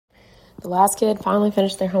The last kid finally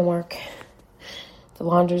finished their homework. The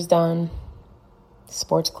laundry's done. The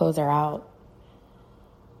sports clothes are out.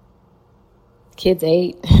 Kids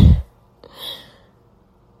ate.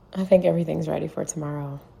 I think everything's ready for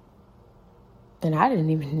tomorrow. And I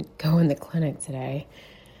didn't even go in the clinic today.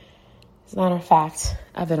 As a matter of fact,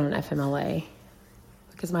 I've been on FMLA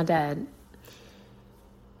because my dad,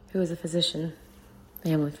 who was a physician,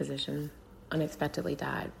 family physician, unexpectedly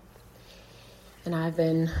died. And I've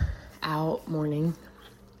been out mourning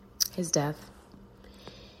his death.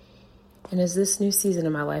 And as this new season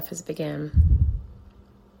of my life has begun,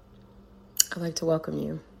 I'd like to welcome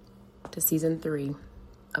you to season 3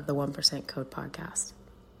 of the 1% Code podcast.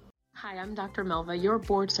 Hi, I'm Dr. Melva, your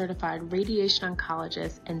board-certified radiation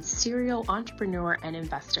oncologist and serial entrepreneur and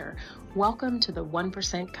investor. Welcome to the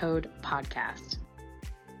 1% Code podcast.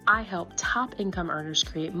 I help top income earners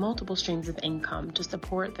create multiple streams of income to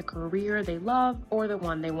support the career they love or the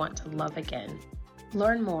one they want to love again.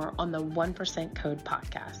 Learn more on the 1% Code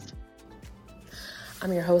podcast.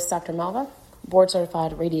 I'm your host, Dr. Melva,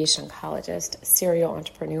 board-certified radiation oncologist, serial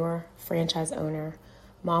entrepreneur, franchise owner,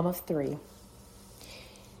 mom of 3.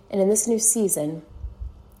 And in this new season,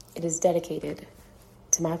 it is dedicated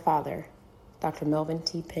to my father, Dr. Melvin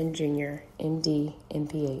T. Penn Jr., MD,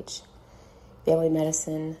 MPH, Family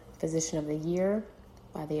Medicine Physician of the Year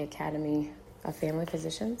by the Academy of Family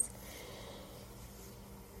Physicians.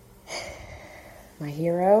 My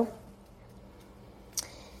hero.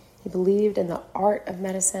 He believed in the art of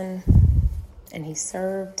medicine, and he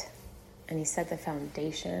served, and he set the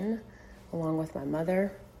foundation, along with my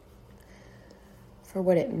mother, for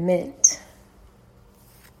what it meant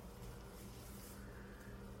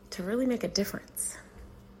to really make a difference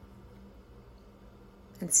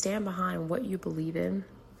and stand behind what you believe in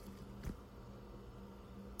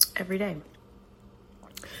every day.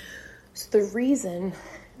 So the reason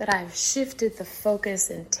that I've shifted the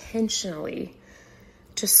focus intentionally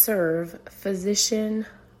to serve physician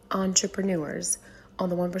entrepreneurs on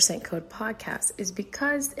the 1% Code podcast is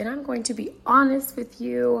because, and I'm going to be honest with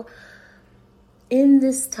you, in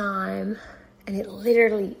this time, and it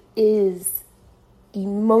literally is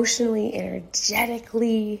emotionally,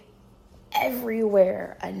 energetically,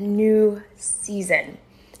 everywhere, a new season.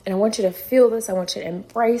 And I want you to feel this. I want you to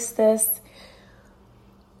embrace this.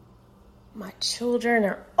 My children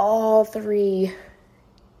are all 3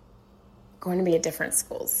 going to be at different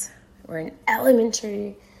schools. We're in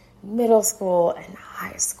elementary, middle school, and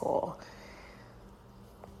high school.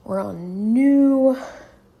 We're on new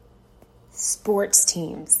sports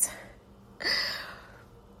teams.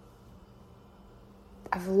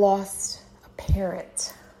 I've lost a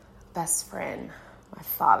parent, a best friend, my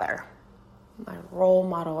father, my role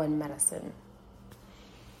model in medicine.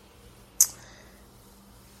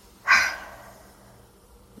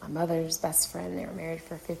 My mother's best friend, they were married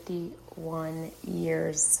for 51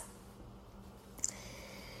 years.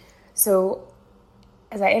 So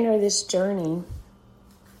as I enter this journey,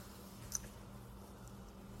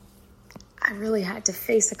 I really had to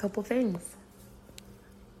face a couple things.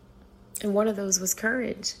 And one of those was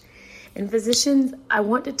courage. And physicians, I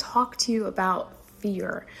want to talk to you about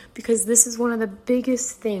fear, because this is one of the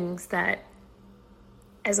biggest things that,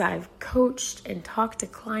 as I've coached and talked to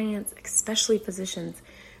clients, especially physicians,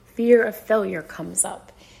 fear of failure comes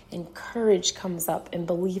up, and courage comes up, and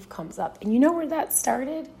belief comes up. And you know where that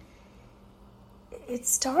started?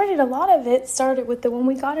 A lot of it started with when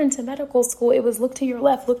we got into medical school, it was look to your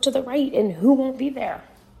left, look to the right, and who won't be there?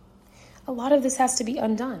 A lot of this has to be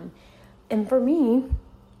undone. And for me,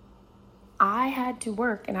 I had to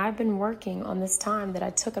work, and I've been working on this time that I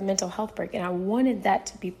took a mental health break, and I wanted that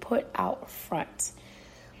to be put out front.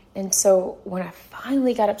 And so when I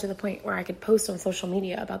finally got up to the point where I could post on social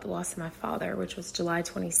media about the loss of my father, which was July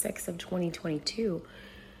 26th of 2022,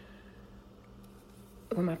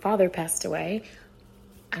 when my father passed away,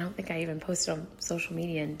 I don't think I even posted on social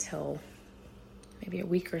media until maybe a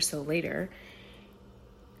week or so later.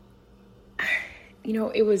 You know,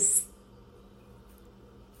 it was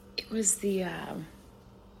the,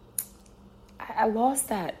 I lost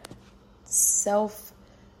that self-trust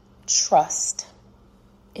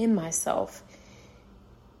in myself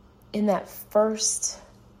in that first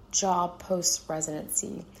job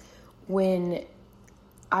post-residency when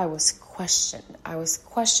I was questioned. I was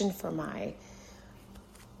questioned for my,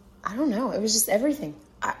 I don't know, it was just everything.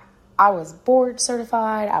 I was board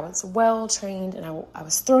certified, I was well trained, and I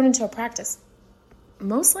was thrown into a practice,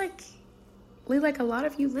 most likely like a lot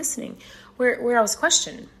of you listening, where I was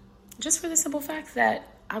questioned, just for the simple fact that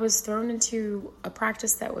I was thrown into a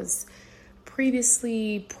practice that was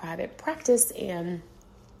previously private practice, and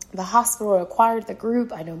the hospital acquired the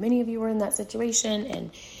group. I know many of you were in that situation,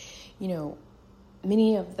 and,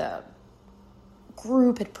 many of the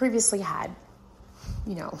group had previously had,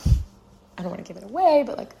 I don't want to give it away,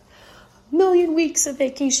 but like a million weeks of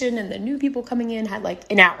vacation, and the new people coming in had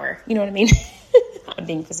like an hour, you know what I mean? I'm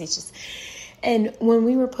being facetious. And when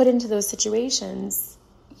we were put into those situations,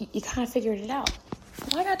 you kind of figured it out.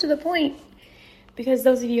 Well, I got to the point, because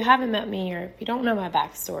those of you who haven't met me, or if you don't know my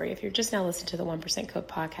backstory, if you're just now listening to the 1% Code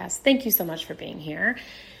podcast, thank you so much for being here.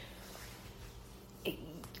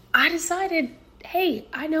 I decided, hey,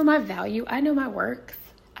 I know my value. I know my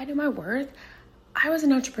worth. I know my worth. I was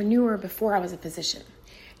an entrepreneur before I was a physician.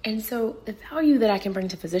 And so the value that I can bring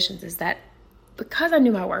to physicians is that because I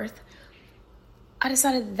knew my worth, I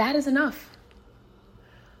decided that is enough.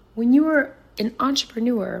 When you are an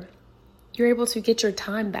entrepreneur, you're able to get your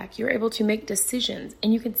time back. You're able to make decisions,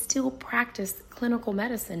 and you can still practice clinical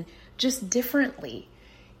medicine just differently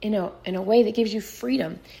in a way that gives you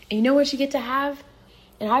freedom. And you know what you get to have?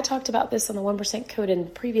 And I talked about this on the 1% Code in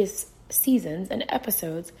previous seasons and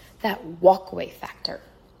episodes, that walkaway factor.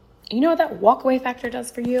 You know what that walkaway factor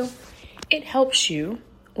does for you? It helps you,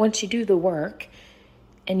 once you do the work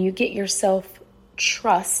and you get your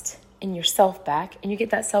self-trust in yourself back, and you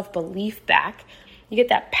get that self-belief back, you get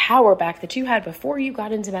that power back that you had before you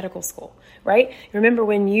got into medical school, right? Remember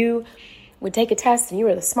when you would take a test and you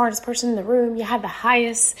were the smartest person in the room, you had the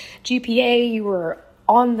highest GPA, you were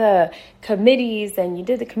on the committees, and you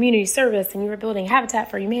did the community service, and you were building Habitat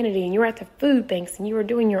for Humanity, and you were at the food banks, and you were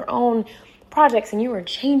doing your own projects, and you were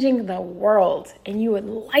changing the world, and you would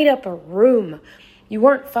light up a room. You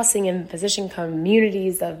weren't fussing in physician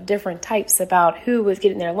communities of different types about who was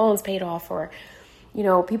getting their loans paid off, or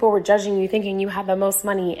people were judging you, thinking you had the most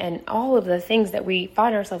money, and all of the things that we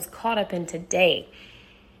find ourselves caught up in today,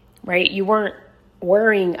 right? You weren't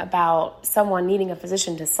worrying about someone needing a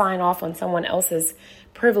physician to sign off on someone else's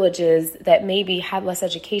privileges that maybe had less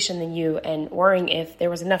education than you, and worrying if there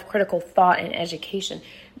was enough critical thought and education.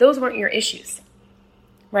 Those weren't your issues,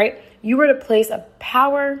 right? You were at a place of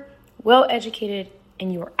power, well-educated,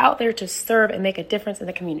 and you were out there to serve and make a difference in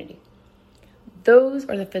the community. Those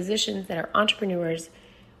are the physicians that are entrepreneurs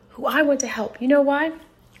who I want to help. You know why?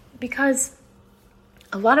 Because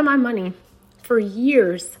a lot of my money for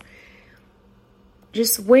years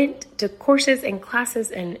just went to courses and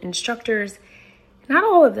classes and instructors, not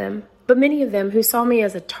all of them, but many of them, who saw me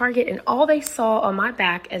as a target, and all they saw on my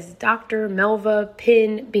back as Dr. Melva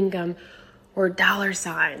Pin Bingham were dollar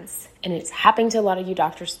signs. And it's happening to a lot of you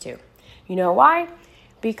doctors too. You know why?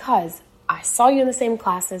 Because I saw you in the same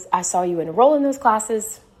classes. I saw you enroll in those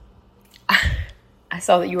classes. I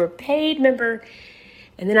saw that you were a paid member.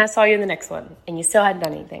 And then I saw you in the next one, and you still hadn't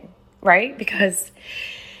done anything, right? Because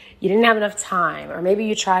you didn't have enough time, or maybe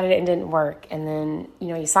you tried it and it didn't work. And then,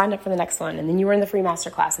 you signed up for the next one, and then you were in the free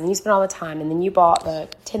master class, and then you spent all the time, and then you bought the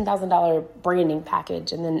 $10,000 branding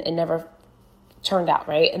package, and then it never turned out,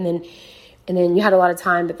 right? And then you had a lot of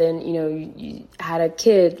time, but then, you had a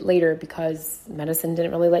kid later because medicine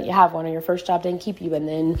didn't really let you have one, or your first job didn't keep you. And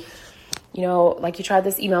then, like you tried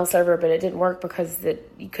this email server, but it didn't work because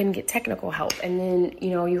you couldn't get technical help. And then,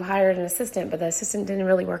 you hired an assistant, but the assistant didn't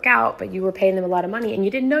really work out, but you were paying them a lot of money, and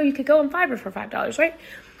you didn't know you could go on Fiverr for $5, right?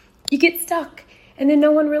 You get stuck. And then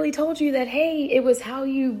no one really told you that, hey, it was how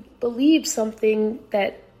you believed something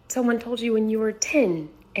that someone told you when you were 10.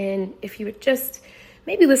 And if you would just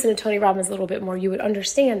maybe listen to Tony Robbins a little bit more, you would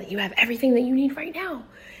understand that you have everything that you need right now.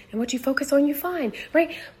 And what you focus on, you find,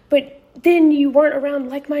 right? But then you weren't around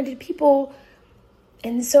like-minded people,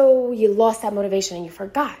 and so you lost that motivation and you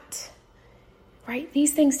forgot, right?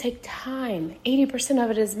 These things take time. 80%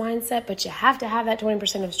 of it is mindset, but you have to have that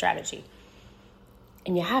 20% of strategy.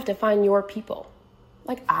 And you have to find your people.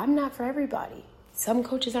 Like, I'm not for everybody. Some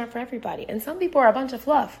coaches aren't for everybody. And some people are a bunch of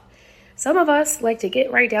fluff. Some of us like to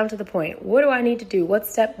get right down to the point. What do I need to do? What's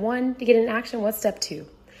step 1 to get in action? What's step 2?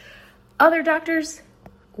 Other doctors,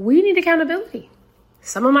 we need accountability.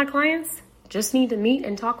 Some of my clients just need to meet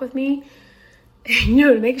and talk with me,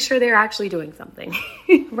 to make sure they're actually doing something,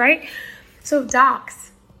 right? So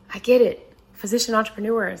docs, I get it. Physician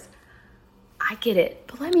entrepreneurs, I get it.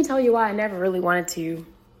 But let me tell you why I never really wanted to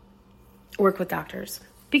work with doctors.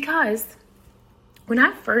 Because when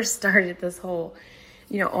I first started this whole,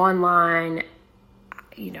 online,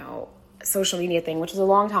 social media thing, which was a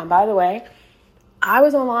long time, by the way, I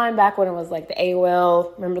was online back when it was like the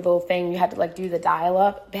AOL, remember the little thing you had to do the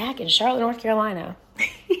dial-up, back in Charlotte, North Carolina.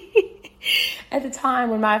 At the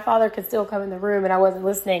time when my father could still come in the room and I wasn't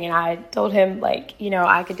listening, and I told him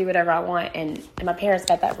I could do whatever I want, and my parents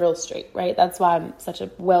got that real straight, right? That's why I'm such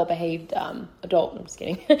a well-behaved adult. I'm just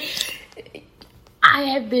kidding. I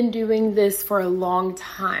have been doing this for a long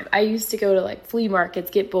time. I used to go to like flea markets,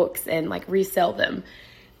 get books and like resell them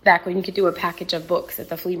back when you could do a package of books at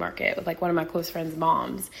the flea market with like one of my close friends'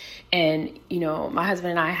 moms. And, my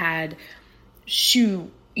husband and I had shoe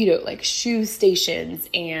stations,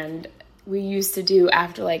 and we used to do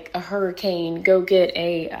after like a hurricane, go get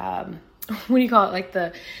a, what do you call it? Like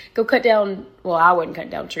go cut down, well, I wouldn't cut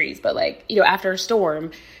down trees, but like, after a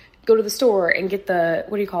storm, go to the store and get the,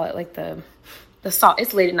 what do you call it? Like the salt.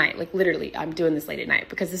 It's late at night. Like literally I'm doing this late at night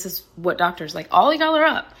because this is what doctors like. All y'all are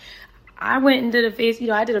up. I went and did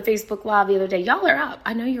I did a Facebook Live the other day. Y'all are up.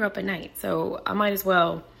 I know you're up at night. So I might as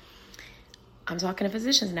well, I'm talking to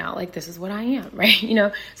physicians now. Like this is what I am,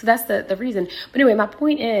 right? So that's the reason. But anyway, my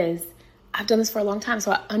point is I've done this for a long time.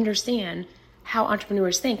 So I understand how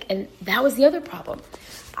entrepreneurs think. And that was the other problem.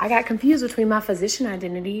 I got confused between my physician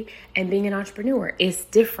identity and being an entrepreneur. It's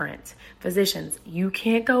different. Physicians, you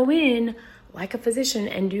can't go in like a physician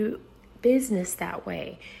and do business that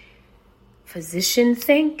way. Physician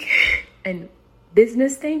think and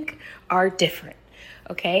business think are different.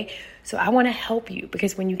 Okay. So I want to help you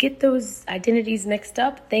because when you get those identities mixed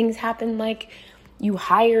up, things happen like you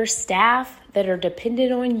hire staff that are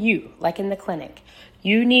dependent on you, like in the clinic.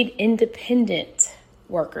 You need independent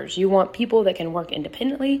workers. You want people that can work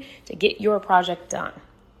independently to get your project done.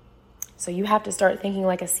 So you have to start thinking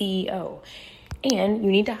like a CEO. And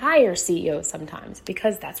you need to hire CEOs sometimes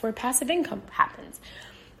because that's where passive income happens.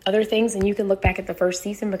 Other things, and you can look back at the first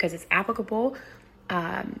season because it's applicable.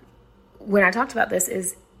 When I talked about this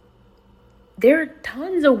is there are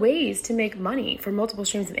tons of ways to make money for multiple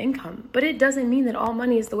streams of income, but it doesn't mean that all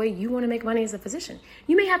money is the way you want to make money as a physician.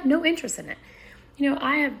 You may have no interest in it.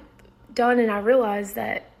 I have done, and I realized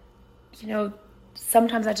that,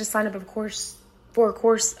 sometimes I just sign up for a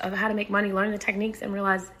course of how to make money, learn the techniques, and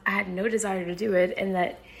realized I had no desire to do it, and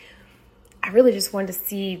that I really just wanted to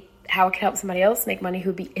see how it could help somebody else make money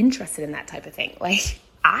who'd be interested in that type of thing. Like,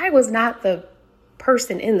 I was not the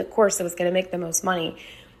person in the course that was going to make the most money.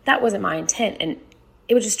 That wasn't my intent, and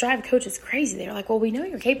it would just drive coaches crazy. They were like, well, we know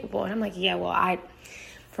you're capable, and I'm like, yeah, well,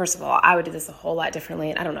 first of all, I would do this a whole lot differently,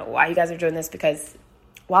 and I don't know why you guys are doing this, because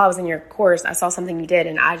while I was in your course, I saw something you did,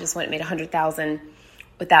 and I just went and made $100,000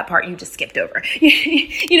 with that part you just skipped over.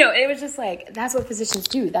 It was just like, that's what physicians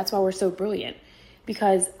do. That's why we're so brilliant,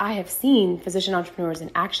 because I have seen physician entrepreneurs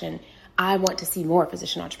in action. I want to see more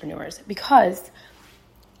physician entrepreneurs because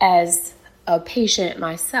as a patient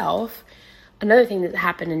myself, another thing that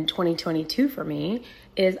happened in 2022 for me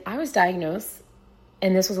is I was diagnosed,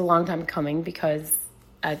 and this was a long time coming because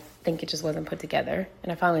I think it just wasn't put together.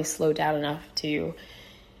 And I finally slowed down enough to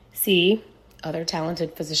see other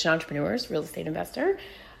talented physician entrepreneurs, real estate investor,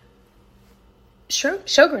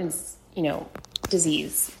 Sjogren's,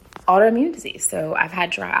 disease, autoimmune disease. So I've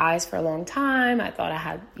had dry eyes for a long time. I thought I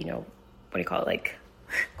had, like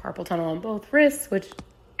carpal tunnel on both wrists, which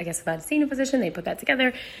I guess if I'd seen a physician, they put that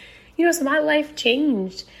together. So my life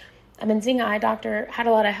changed. I've been seeing an eye doctor, had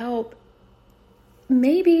a lot of help.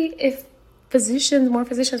 Maybe if more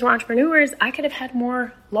physicians were entrepreneurs, I could have had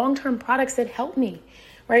more long-term products that help me,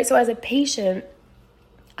 right? So as a patient,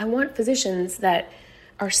 I want physicians that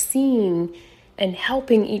are seeing and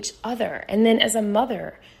helping each other. And then as a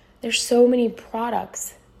mother, there's so many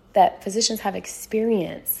products that physicians have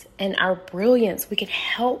experience, and our brilliance, we can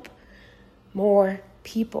help more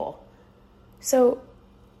people. So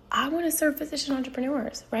I want to serve physician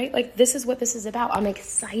entrepreneurs, right? Like, this is what this is about. I'm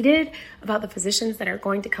excited about the physicians that are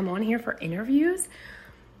going to come on here for interviews,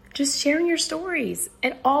 just sharing your stories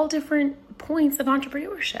at all different points of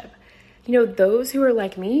entrepreneurship. Those who are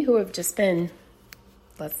like me, who have just been,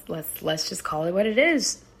 let's just call it what it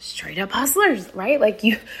is, straight up hustlers, right? Like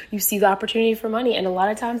you see the opportunity for money. And a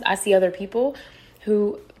lot of times I see other people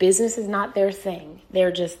who business is not their thing.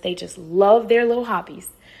 They just love their little hobbies,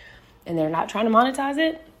 and they're not trying to monetize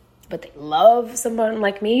it, but they love someone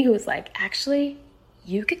like me who is like, actually,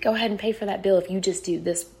 you could go ahead and pay for that bill if you just do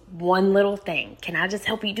this one little thing. Can I just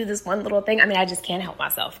help you do this one little thing? I mean, I just can't help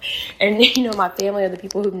myself. And, my family or the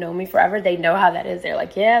people who've known me forever, they know how that is. They're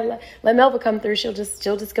like, yeah, let Melva come through. She'll just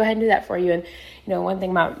go ahead and do that for you. And, one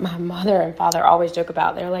thing my mother and father always joke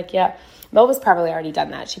about, they're like, yeah, Melva's probably already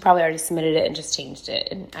done that. She probably already submitted it and just changed it.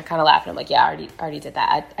 And I kind of laugh and I'm like, yeah, I already did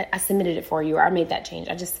that. I submitted it for you, or I made that change.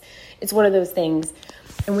 It's one of those things.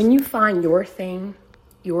 And when you find your thing,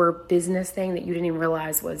 your business thing that you didn't even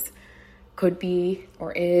realize could be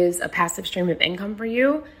or is a passive stream of income for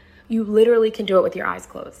you, you literally can do it with your eyes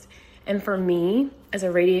closed. And for me, as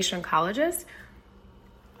a radiation oncologist,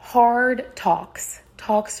 hard talks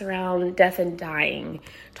talks around death and dying,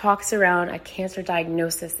 talks around a cancer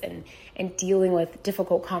diagnosis and dealing with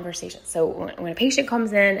difficult conversations. So when a patient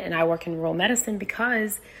comes in, and I work in rural medicine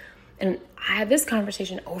and I have this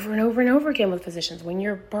conversation over and over and over again with physicians, when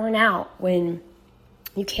you're burnt out, when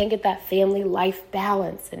you can't get that family life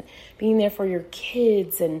balance and being there for your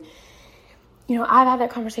kids. And, I've had that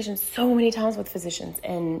conversation so many times with physicians.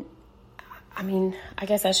 And I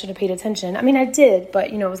guess I should have paid attention. I did,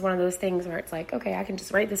 but, it was one of those things where it's like, okay, I can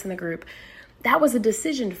just write this in the group. That was a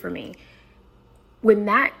decision for me. When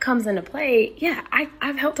that comes into play, yeah,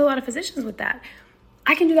 I've helped a lot of physicians with that.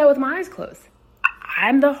 I can do that with my eyes closed.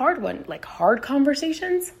 I'm the hard one, like hard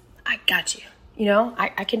conversations. I got you.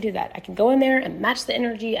 I can do that. I can go in there and match the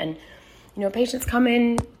energy, and, patients come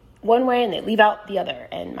in one way and they leave out the other.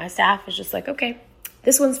 And my staff is just like, okay,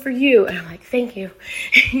 this one's for you. And I'm like, thank you.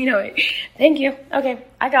 Thank you. Okay,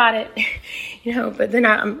 I got it. But then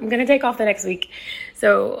I'm going to take off the next week.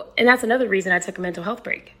 So, and that's another reason I took a mental health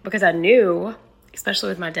break, because I knew, especially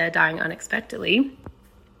with my dad dying unexpectedly,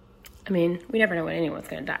 we never know when anyone's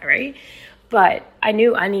going to die, right? But I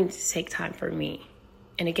knew I needed to take time for me.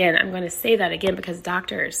 And again, I'm going to say that again, because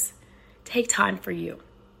doctors, take time for you.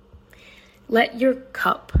 Let your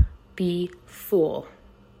cup be full.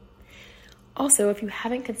 Also, if you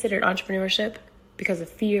haven't considered entrepreneurship because of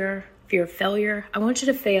fear of failure, I want you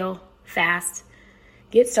to fail fast.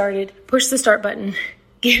 Get started, push the start button,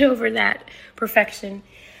 get over that perfection.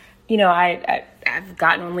 I've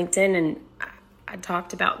gotten on LinkedIn, and I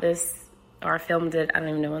talked about this, or I filmed it. I don't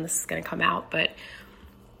even know when this is going to come out, but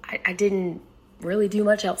I didn't really do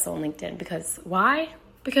much else on LinkedIn. Because why?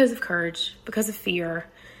 Because of courage, because of fear,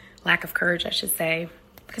 lack of courage, I should say,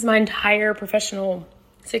 because my entire professional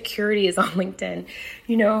security is on LinkedIn.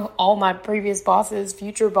 All my previous bosses,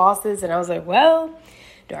 future bosses, and I was like, well,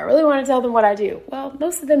 do I really want to tell them what I do? Well,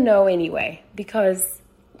 most of them know anyway, because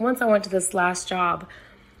once I went to this last job,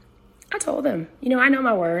 I told them, I know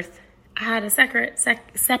my worth. I had a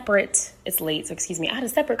separate, it's late, so excuse me. I had a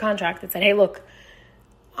separate contract that said, hey, look,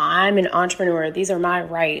 I'm an entrepreneur. These are my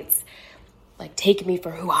rights. Like, take me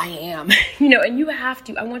for who I am, and you have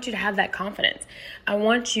to, I want you to have that confidence. I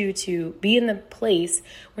want you to be in the place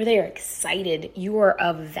where they are excited. You are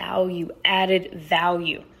of value, added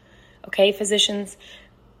value. Okay, physicians,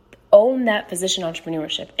 own that physician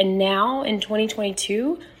entrepreneurship. And now in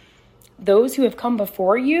 2022, those who have come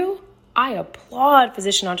before you, I applaud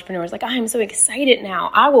physician entrepreneurs. Like, I am so excited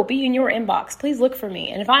now. I will be in your inbox. Please look for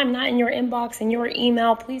me. And if I'm not in your inbox, in your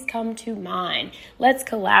email, please come to mine. Let's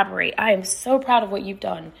collaborate. I am so proud of what you've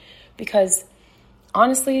done, because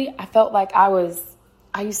honestly, I felt like I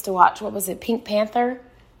used to watch, what was it, Pink Panther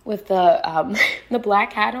with the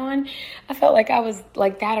black hat on. I felt like I was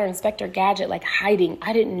like that, or Inspector Gadget, like hiding.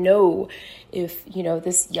 I didn't know if,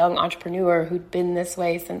 this young entrepreneur who'd been this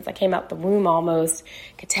way since I came out the womb almost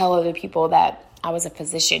could tell other people that I was a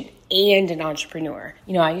physician and an entrepreneur.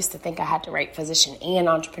 I used to think I had to write physician and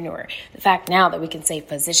entrepreneur. The fact now that we can say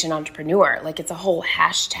physician entrepreneur, like it's a whole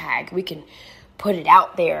hashtag, we can put it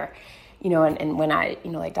out there, and when I,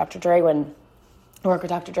 like Dr. Dre, when I worked with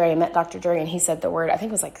Dr. Dre, I met Dr. Dre, and he said the word, I think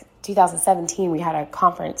it was like 2017, we had a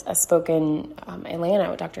conference, a spoken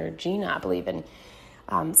Atlanta with Dr. Gina, I believe, and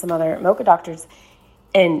some other Mocha doctors.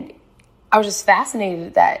 And I was just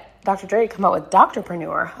fascinated that Dr. Dre come out with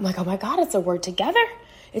doctorpreneur. I'm like, oh my God, it's a word together.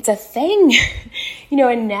 It's a thing,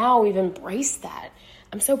 and now we've embraced that.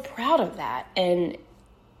 I'm so proud of that. And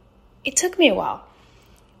it took me a while,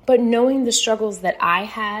 but knowing the struggles that I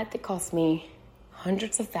had that cost me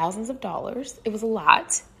hundreds of thousands of dollars, it was a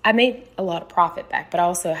lot. I made a lot of profit back, but I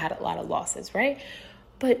also had a lot of losses, right?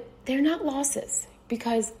 But they're not losses,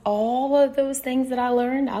 because all of those things that I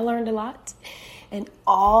learned a lot. And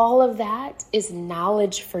all of that is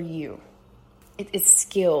knowledge for you. It's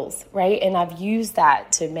skills, right? And I've used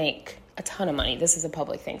that to make a ton of money. This is a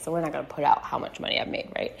public thing, so we're not going to put out how much money I've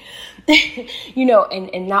made, right?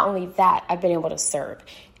 And not only that, I've been able to serve.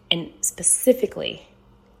 And specifically,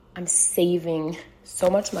 I'm saving so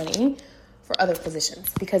much money for other physicians,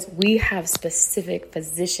 because we have specific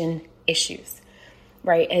physician issues,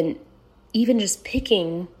 right? And even just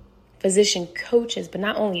picking physician coaches, but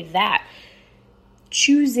not only that,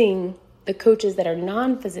 choosing the coaches that are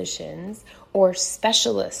non-physicians or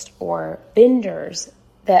specialists or vendors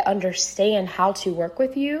that understand how to work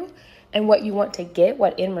with you and what you want to get,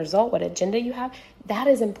 what end result, what agenda you have, that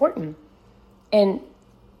is important. And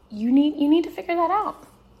you need to figure that out.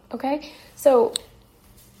 Okay? So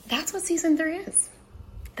that's what season 3 is.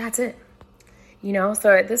 That's it.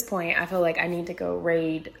 So at this point, I feel like I need to go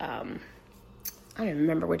raid, I don't even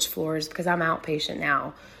remember which floors, because I'm outpatient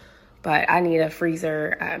now, but I need a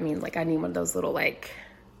freezer. I need one of those little,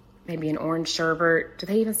 maybe an orange sherbet. Do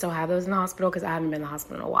they even still have those in the hospital? Because I haven't been in the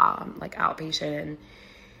hospital in a while. I'm outpatient, and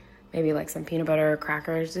maybe some peanut butter or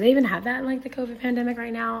crackers. Do they even have that in the COVID pandemic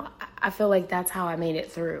right now? I feel like that's how I made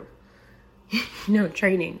it through,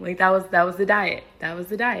 training. That was the diet. That was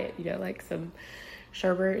the diet, some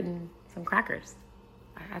sherbet and some crackers.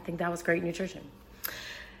 I think that was great nutrition.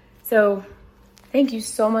 So thank you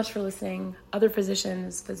so much for listening. Other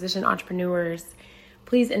physicians, physician entrepreneurs,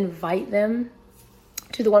 please invite them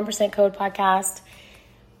to the 1% Code podcast.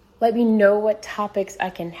 Let me know what topics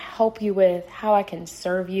I can help you with, how I can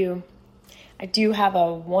serve you. I do have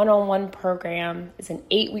a one-on-one program. It's an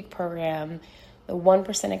 8-week program, the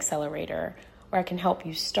 1% Accelerator, where I can help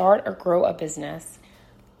you start or grow a business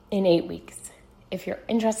in 8 weeks. If you're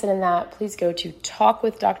interested in that, please go to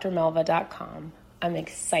talkwithdrmelva.com. I'm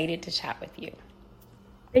excited to chat with you.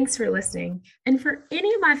 Thanks for listening. And for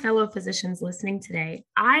any of my fellow physicians listening today,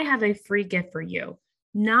 I have a free gift for you.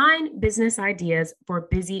 9 business ideas for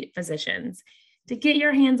busy physicians. To get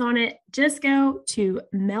your hands on it, just go to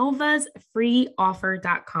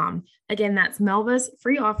melvasfreeoffer.com. Again, that's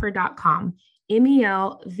melvasfreeoffer.com.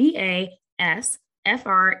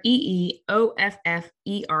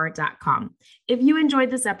 MELVASFREEOFFER.com. If you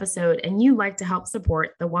enjoyed this episode and you'd like to help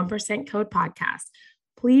support the 1% Code podcast,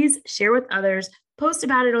 please share with others, post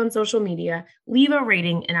about it on social media, leave a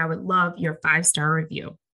rating, and I would love your 5-star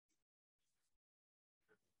review.